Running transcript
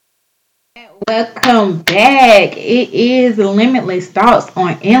Welcome back. It is Limitless Thoughts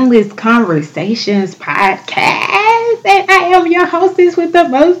on Endless Conversations podcast. And I am your hostess with the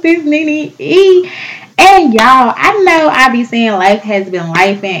mostest, Nene E. And y'all, I know I be saying life has been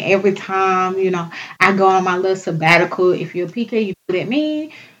life, and every time, I go on my little sabbatical. If you're a PK, you know what that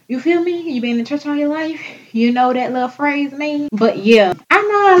mean. You feel me? You been in church all your life. You know that little phrase mean. But yeah, I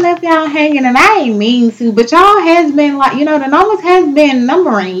know I left y'all hanging and I ain't mean to, but y'all has been like, the numbers has been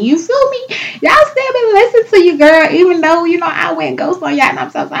numbering. You feel me? Y'all still been listening to you, girl, even though, I went ghost on y'all, and I'm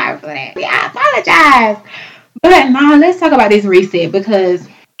so sorry for that. I apologize. But nah, let's talk about this reset because,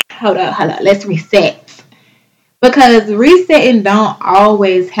 hold up, let's reset. Because resetting don't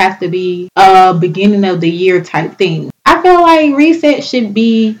always have to be a beginning of the year type thing. I feel like reset should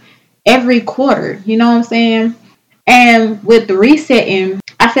be every quarter, you know what I'm saying? And with the resetting,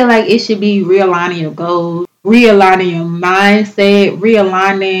 I feel like it should be realigning your goals, realigning your mindset,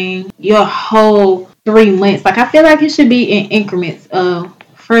 realigning your whole 3 months. Like I feel like it should be in increments of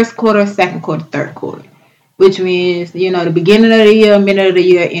first quarter, second quarter, third quarter, which means the beginning of the year, middle of the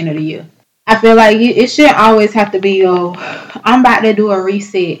year, end of the year. I feel like it shouldn't always have to be, I'm about to do a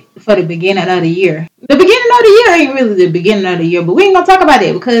reset for the beginning of the year. The beginning of the year ain't really the beginning of the year, but we ain't gonna talk about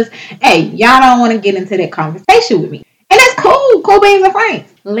that because, hey, y'all don't want to get into that conversation with me. And that's cool beans and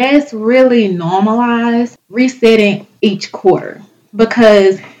franks. Let's really normalize resetting each quarter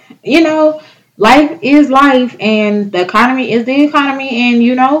because, life is life and the economy is the economy,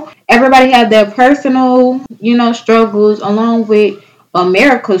 and everybody have their personal, struggles along with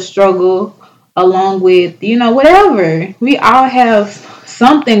America's struggle, along with whatever. We all have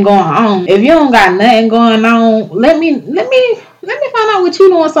something going on. If you don't got nothing going on, let me find out what you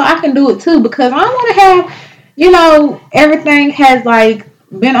doing so I can do it too, because I don't want to have everything has like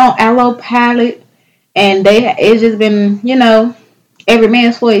been on autopilot and it's just been every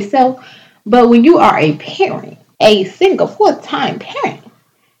man's for himself. But when you are a parent, a single full-time parent,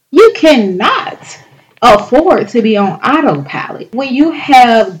 you cannot afford to be on autopilot. When you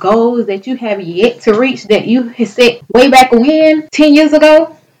have goals that you have yet to reach that you had set way back when, 10 years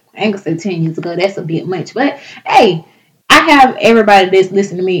ago, I ain't gonna say 10 years ago, that's a bit much, but hey, I have everybody that's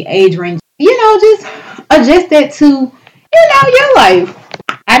listening to me age range, just adjust that to, your life.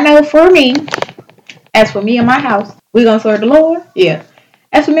 I know for me, as for me and my house, we're gonna serve the Lord. Yeah.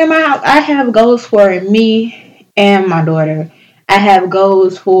 As for me and my house, I have goals for me and my daughter. I have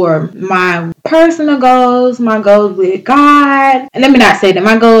goals for my personal goals, my goals with God. And let me not say that,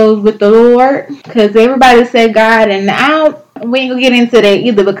 my goals with the Lord, because everybody said God, and we ain't gonna get into that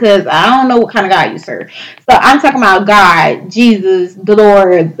either because I don't know what kind of God you serve. So I'm talking about God, Jesus, the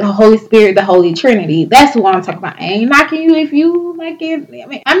Lord, the Holy Spirit, the Holy Trinity. That's what I'm talking about. I ain't knocking you if you like it. I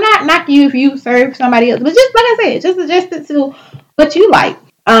mean, I'm not knocking you if you serve somebody else, but just like I said, just adjust it to what you like,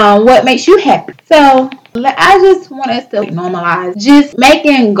 what makes you happy. So I just want us to normalize just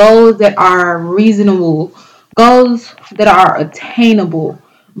making goals that are reasonable, goals that are attainable.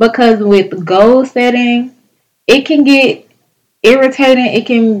 Because with goal setting, it can get irritating, it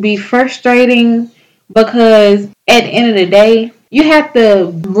can be frustrating because at the end of the day, you have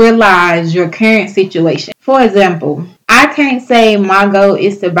to realize your current situation. For example, I can't say my goal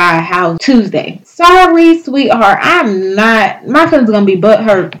is to buy a house Tuesday. Sorry, sweetheart, my feelings gonna be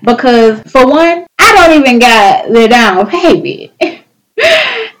butthurt because for one, I don't even got the down payment.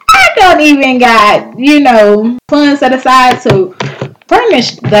 I don't even got, funds set aside to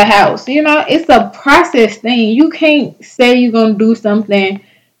furnish the house. It's a process thing. You can't say you're gonna do something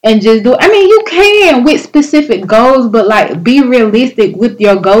and just do it. I mean, you can with specific goals, but like be realistic with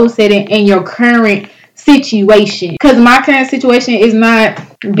your goal setting and your current situation. Because my current situation is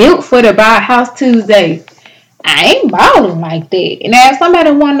not built for to buy a house Tuesday. I ain't balling like that. And if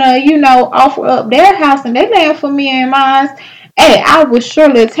somebody wanna, offer up their house and they land for me and mine, hey, I will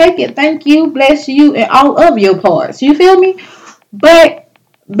surely take it. Thank you, bless you, and all of your parts. You feel me? But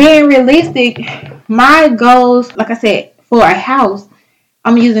being realistic, my goals, like I said, for a house,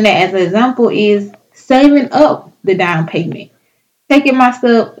 I'm using that as an example, is saving up the down payment. Taking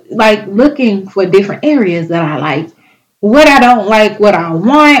myself, like looking for different areas that I like. What I don't like, what I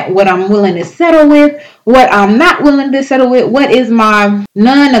want, what I'm willing to settle with, what I'm not willing to settle with, what is my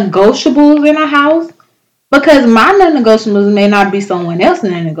non-negotiables in a house. Because my non-negotiables may not be someone else's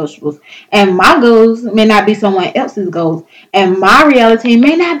non-negotiables. And my goals may not be someone else's goals. And my reality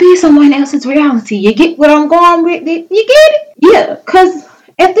may not be someone else's reality. You get what I'm going with? You get it? Yeah, because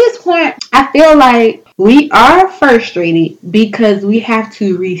at this point, I feel like we are frustrated because we have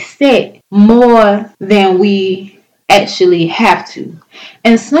to reset more than we actually have to.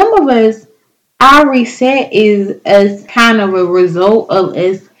 And some of us, our reset is as kind of a result of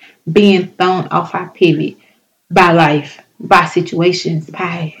us being thrown off our pivot by life, by situations,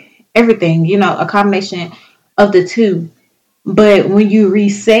 by everything, a combination of the two. But when you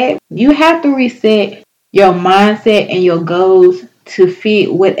reset, you have to reset your mindset and your goals to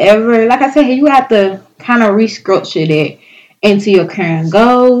fit whatever. Like I said, you have to kind of restructure that into your current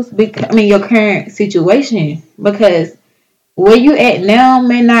goals. Your current situation, because where you at now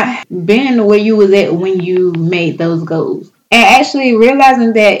may not been where you was at when you made those goals. And actually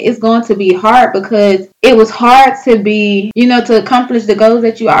realizing that it's going to be hard because it was hard to be, to accomplish the goals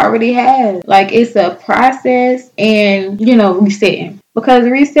that you already had. Like, it's a process and, resetting. Because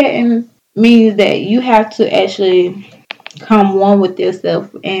resetting means that you have to actually come one with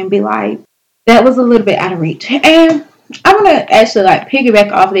yourself and be like, that was a little bit out of reach. And I'm gonna actually like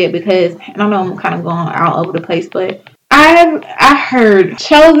piggyback off of that because I don't know, I'm kind of going all over the place, but I heard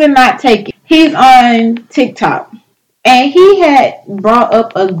Chosen Not Taken. He's on TikTok, and he had brought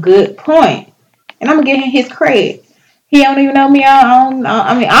up a good point, and I'm gonna give him his credit. He don't even know me. I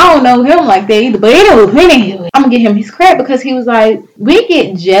don't know him like that either. But anyway, I'm gonna give him his credit because he was like, we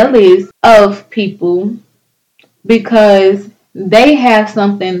get jealous of people because they have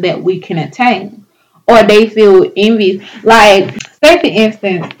something that we can attain, or they feel envious. Like, say for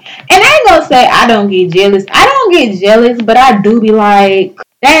instance, and I ain't gonna say I don't get jealous. I don't get jealous, but I do be like,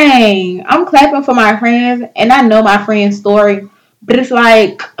 dang, I'm clapping for my friends, and I know my friend's story, but it's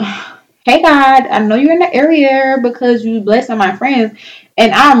like, hey God, I know you're in the area because you blessing my friends,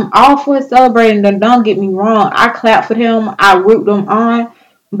 and I'm all for celebrating them. Don't get me wrong. I clap for them. I root them on.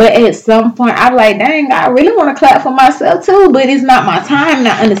 But at some point, I'm like, dang, I really want to clap for myself too, but it's not my time. And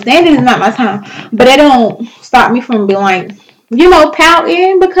I understand it's not my time. But it don't stop me from being like,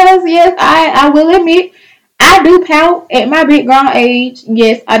 pouting, because yes, I will admit, I do pout at my big grown age.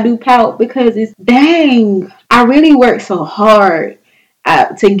 Yes, I do pout because it's, dang, I really work so hard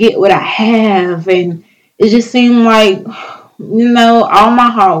to get what I have. And it just seemed like, all my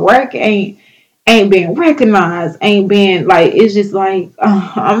hard work ain't being recognized, ain't being like, it's just like,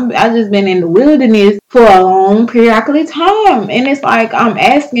 I just been in the wilderness for a long periodic time, and it's like I'm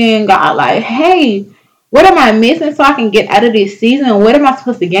asking God, like, hey, what am I missing so I can get out of this season? What am I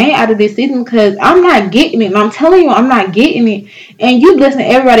supposed to gain out of this season? Because I'm not getting it, and I'm telling you, I'm not getting it, and you blessing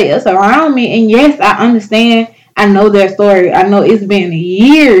everybody else around me. And yes, I understand, I know their story, I know it's been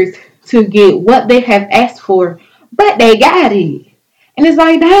years to get what they have asked for, but they got it. And it's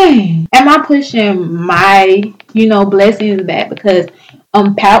like, dang, am I pushing my, blessings back because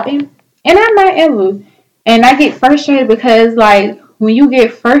I'm pouting? And I'm not ever. And I get frustrated because, like, when you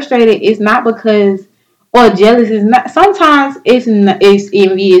get frustrated, it's not because, or jealous is not. Sometimes it's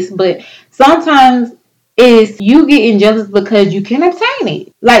envious, but sometimes it's you getting jealous because you can obtain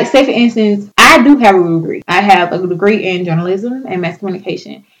it. Like, say for instance, I do have a degree. I have a degree in journalism and mass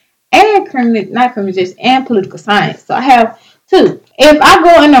communication, and not criminal justice, and political science. So I have two. If I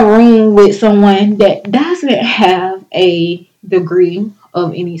go in a room with someone that doesn't have a degree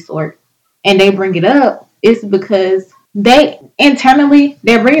of any sort and they bring it up, it's because they're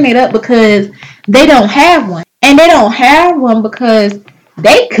bringing it up because they don't have one. And they don't have one because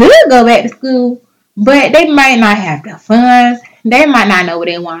they could go back to school, but they might not have the funds. They might not know what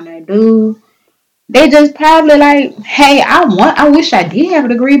they want to do. They just probably like, hey, I wish I did have a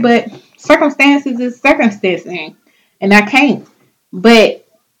degree, but circumstances is circumstancing, and I can't. But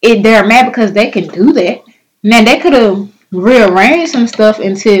they're mad because they can do that. Now they could have rearranged some stuff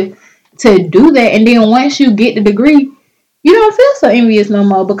into to do that, and then once you get the degree, you don't feel so envious no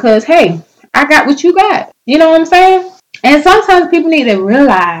more because, hey, I got what you got. You know what I'm saying? And sometimes people need to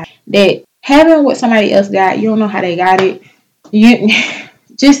realize that having what somebody else got, you don't know how they got it. You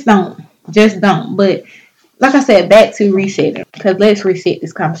just don't. Just don't. But like I said, back to resetting. Because let's reset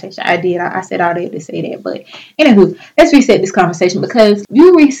this conversation. I said all that to say that. But anywho, let's reset this conversation because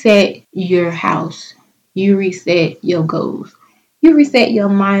you reset your house. You reset your goals. You reset your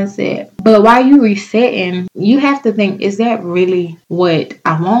mindset. But while you resetting, you have to think, is that really what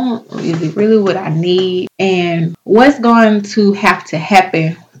I want? Or is it really what I need? And what's going to have to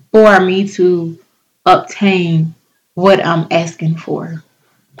happen for me to obtain what I'm asking for?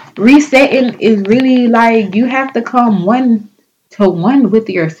 Resetting is really like you have to come one to one with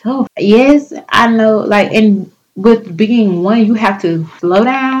yourself. Yes, I know, like, and with being one, you have to slow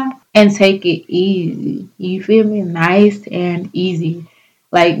down and take it easy. You feel me? Nice and easy.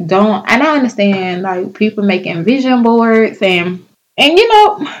 Like, don't, and I understand like people making vision boards and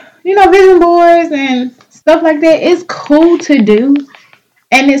vision boards and stuff like that. It's cool to do,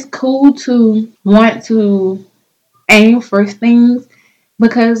 and it's cool to want to aim for things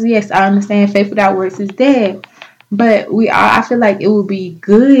because yes, I understand faith without works is dead. But I feel like it would be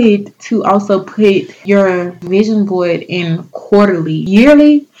good to also put your vision board in quarterly,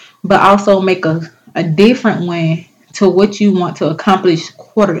 yearly, but also make a different one to what you want to accomplish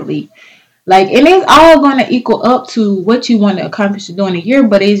quarterly. Like, and it's all going to equal up to what you want to accomplish during the year,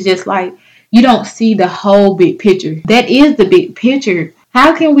 but it's just like you don't see the whole big picture. That is the big picture.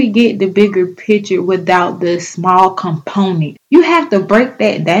 How can we get the bigger picture without the small component? You have to break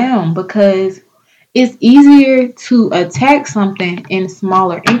that down because it's easier to attack something in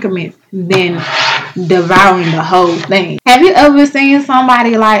smaller increments than devouring the whole thing. Have you ever seen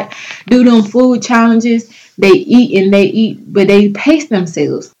somebody like do them food challenges? They eat and they eat, but they pace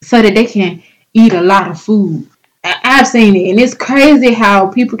themselves so that they can eat a lot of food. I've seen it, and it's crazy how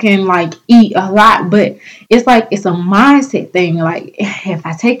people can like eat a lot, but it's like it's a mindset thing. Like, if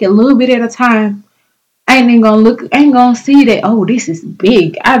I take a little bit at a time, I ain't gonna see that, oh, this is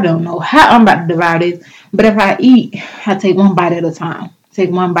big. I don't know how I'm about to divide this. But if I eat, I take one bite at a time.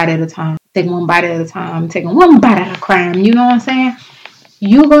 Take one bite at a time. Take one bite at a time. Taking one bite at a crime. You know what I'm saying?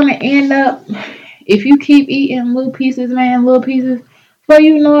 You're gonna end up, if you keep eating little pieces, man, little pieces, before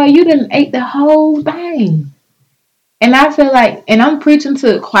you know it, you done ate the whole thing. And I feel like, and I'm preaching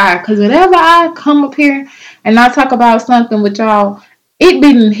to the choir, because whenever I come up here and I talk about something with y'all, it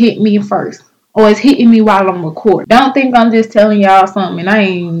didn't hit me first. Or it's hitting me while I'm recording. Don't think I'm just telling y'all something and I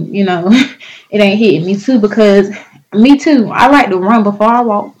ain't, it ain't hitting me too, because me too. I like to run before I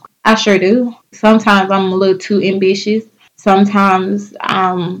walk. I sure do. Sometimes I'm a little too ambitious. Sometimes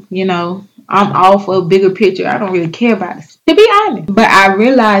I'm all for a bigger picture. I don't really care about it, to be honest. But I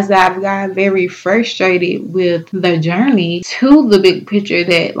realized that I've gotten very frustrated with the journey to the big picture,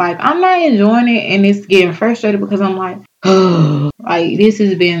 that like I'm not enjoying it, and it's getting frustrated because I'm like, oh, like this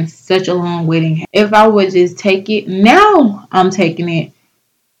has been such a long waiting. If I would just take it now, I'm taking it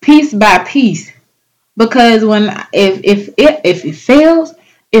piece by piece, because if it fails,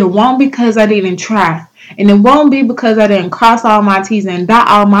 it won't because I didn't try. And it won't be because I didn't cross all my T's and dot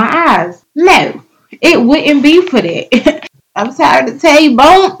all my I's. No, it wouldn't be for that. I'm tired to tell you,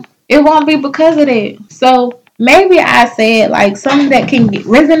 Bone. It won't be because of that. So maybe I said like something that can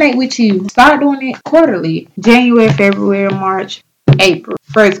resonate with you. Start doing it quarterly. January, February, March, April,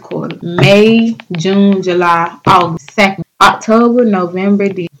 first quarter. May, June, July, August, second. October, November,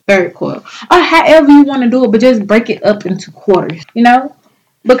 the third quarter. Or however you want to do it, but just break it up into quarters,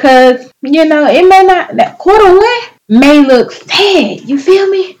 Because, it may not, that quarter one may look sad, you feel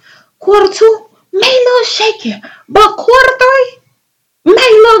me? Quarter two may look shaky, but quarter three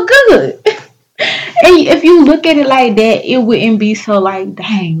may look good. And if you look at it like that, it wouldn't be so like,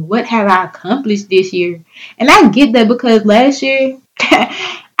 dang, what have I accomplished this year? And I get that, because last year,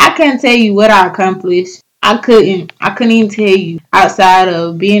 I couldn't tell you what I accomplished. I couldn't even tell you, outside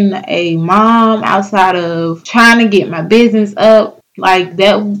of being a mom, outside of trying to get my business up, like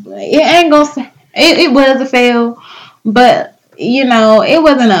that. It ain't gonna say it was a fail, but it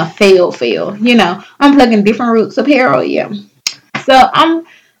wasn't a fail. I'm plugging different roots of apparel, yeah. So I'm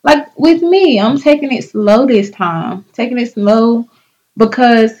like, with me, I'm taking it slow this time. Taking it slow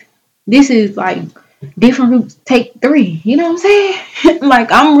because this is like different roots take 3. You know what I'm saying?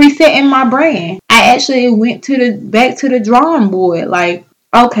 Like, I'm resetting my brand. I actually went back to the drawing board. Like,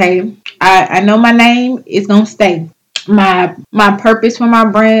 okay, I know my name is gonna stay. My purpose for my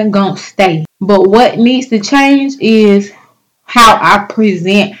brand gonna stay. But what needs to change is how I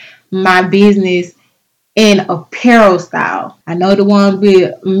present my business in apparel style. I know the one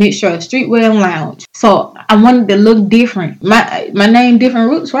with a mixture of streetwear and lounge. So I wanted to look different. My name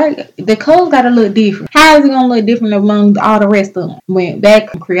different roots, right? The clothes gotta look different. How is it gonna look different among all the rest of them? Went back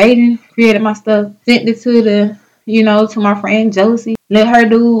created my stuff, sent it to my friend Josie. Let her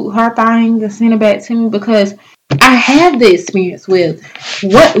do her thing and send it back to me, because I have the experience with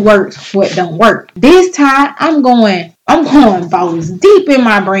what works, what don't work. This time I'm going balls deep in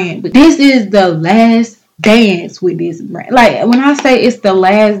my brand. But this is the last dance with this brand. Like, when I say it's the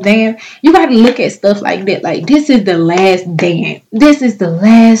last dance, you gotta look at stuff like that. Like, this is the last dance. This is the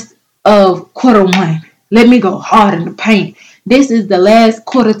last of quarter one. Let me go hard in the paint. This is the last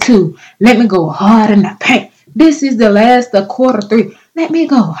quarter two. Let me go hard in the paint. This is the last of quarter three. Let me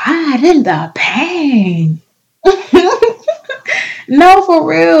go hard in the paint. No, for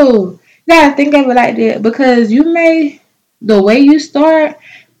real. You gotta think of it like that, because the way you start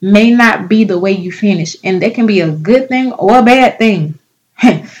may not be the way you finish, and that can be a good thing or a bad thing.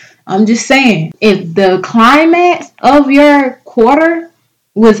 I'm just saying, if the climax of your quarter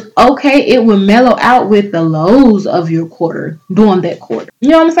was okay, it would mellow out with the lows of your quarter during that quarter.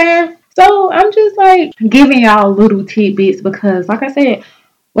 You know what I'm saying? So I'm just like giving y'all little tidbits, because like I said,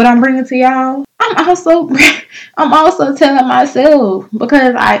 what I'm bringing to y'all, I'm I'm also telling myself,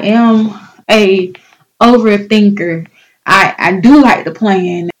 because I am a overthinker. I do like to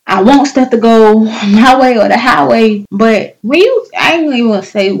plan. I want stuff to go my way or the highway. But I ain't even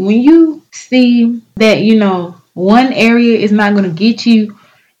say, when you see that, one area is not going to get you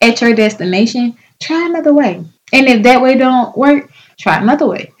at your destination, try another way. And if that way don't work, try another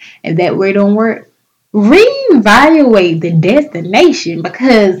way. If that way don't work, reevaluate the destination,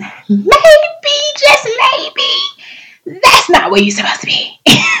 because maybe, just maybe, that's not where you're supposed to be.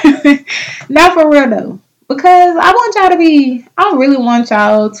 Not for real though. Because I really want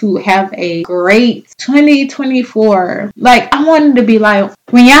y'all to have a great 2024. Like, I want it to be like,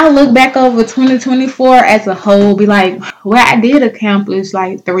 when y'all look back over 2024 as a whole, be like, well, I did accomplish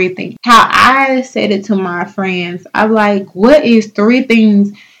like 3 things. How I said it to my friends, I'm like, what is 3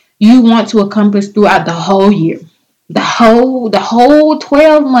 things you want to accomplish throughout the whole year? The whole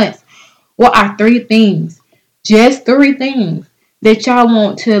 12 months. What are 3 things? Just 3 things that y'all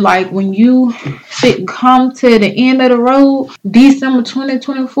want to, like, when you come to the end of the road, December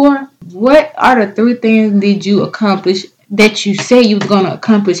 2024, what are the 3 things did you accomplish that you said you was going to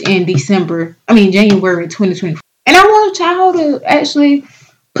accomplish in January 2024? And I want y'all to actually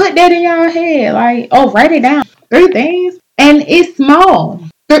put that in your head. Like, write it down. 3 things. And it's small.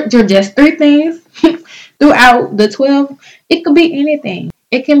 Just 3 things throughout the 12. It could be anything.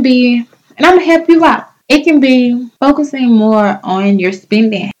 It can be, and I'm going to help you out. It can be focusing more on your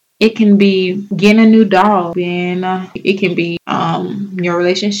spending. It can be getting a new dog. It can be your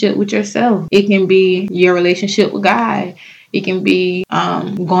relationship with yourself. It can be your relationship with God. It can be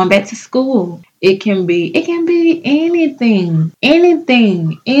going back to school. It can be anything.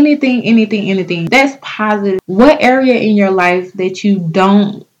 Anything that's positive. What area in your life that you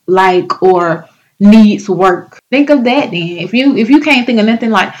don't like or needs work? Think of that then. If you can't think of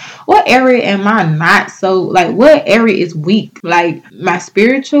nothing, like, what area am I not so, like, what area is weak? Like, is my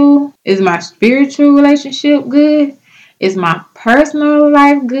spiritual relationship good? Is my personal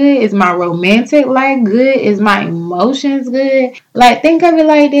life good? Is my romantic life good? Is my emotions good? Like, think of it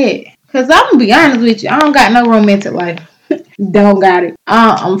like that. Because I'm going to be honest with you, I don't got no romantic life. Don't got it.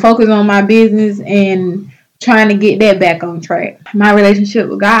 I'm focused on my business and trying to get that back on track. My relationship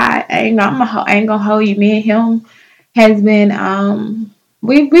with God, I ain't gonna hold you. Me and him has been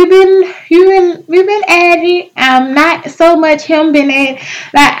we've been at it. Not so much him been at,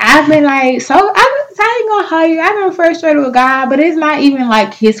 like, I've been like, so I ain't gonna hold you. I've been frustrated with God, but it's not even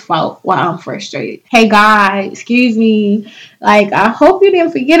like his fault why I'm frustrated. Hey God, excuse me. Like, I hope you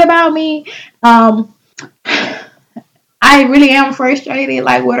didn't forget about me. I really am frustrated.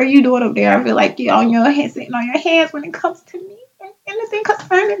 Like, what are you doing up there? I feel like you're sitting on your hands when it comes to me. Anything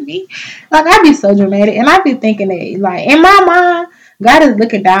concerning me. Like, I be so dramatic. And I be thinking that, like, in my mind, God is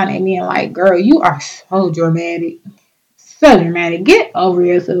looking down at me and like, girl, you are so dramatic. So dramatic. Get over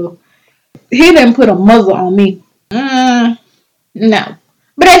yourself. He didn't put a muzzle on me. No.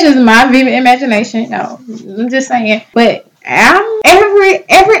 But that's just my vivid imagination. No. I'm just saying. But every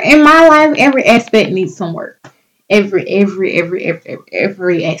in my life, every aspect needs some work. Every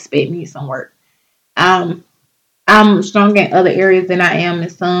aspect needs some work. I'm strong in other areas than I am in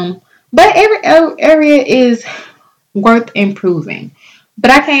some, but every area is worth improving.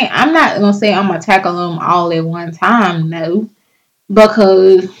 But I'm not gonna say I'm gonna tackle them all at one time, no,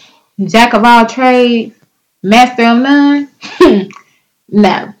 because jack of all trades, master of none.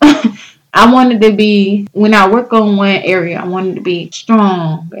 No. I wanted to be, when I work on one area, I wanted to be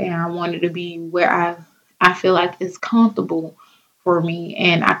strong, and I wanted to be where I feel like it's comfortable for me,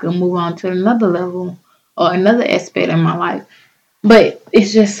 and I can move on to another level or another aspect in my life. But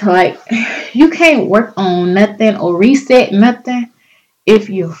it's just like, you can't work on nothing or reset nothing if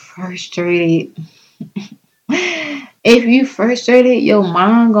you're frustrated. If you frustrated, your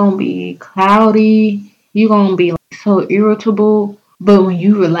mind gonna be cloudy. You're gonna be like so irritable. But when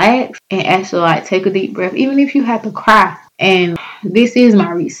you relax and actually like take a deep breath, even if you have to cry, and this is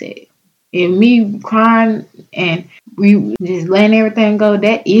my reset. And me crying and we just letting everything go,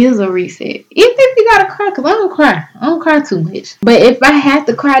 that is a reset. Even if you gotta cry, because I don't cry too much. But if I have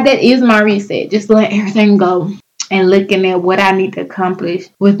to cry, that is my reset. Just let everything go and looking at what I need to accomplish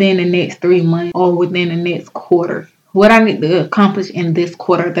within the next 3 months or within the next quarter. What I need to accomplish in this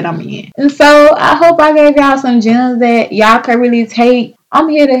quarter that I'm in. And so I hope I gave y'all some gems that y'all can really take. I'm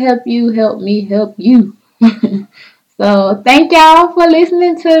here to help you, help me, help you. So thank y'all for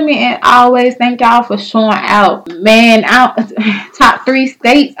listening to me, and always thank y'all for showing out. Man, top 3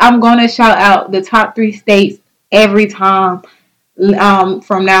 states. I'm gonna shout out the top 3 states every time.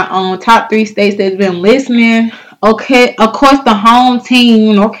 From now on, top 3 states that's been listening. Okay, of course, the home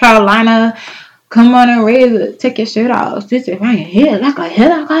team, North Carolina, come on and ready to take your shirt off. Sit your head like a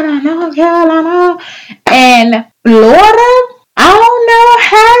Carolina. And Florida, I don't know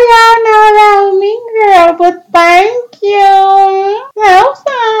how y'all know about me, girl, but thank you.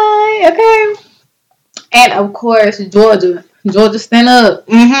 Outside, okay. And of course, Georgia. Georgia, stand up.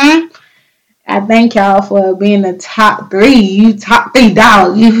 I thank y'all for being the top three. You top three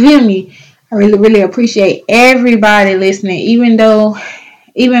dogs. You feel me? I really, really appreciate everybody listening,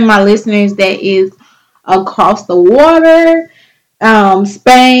 even my listeners that is across the water,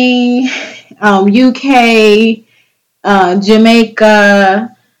 Spain, UK,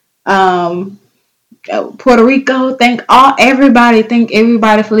 Jamaica, um, Puerto Rico. Thank everybody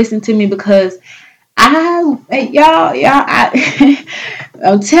for listening to me because I'm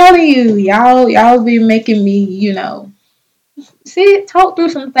telling you, y'all be making me, talk through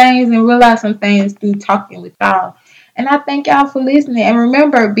some things and realize some things through talking with y'all. And I thank y'all for listening. And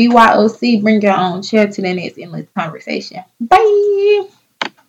remember, BYOC, bring your own chair to the next endless conversation. Bye.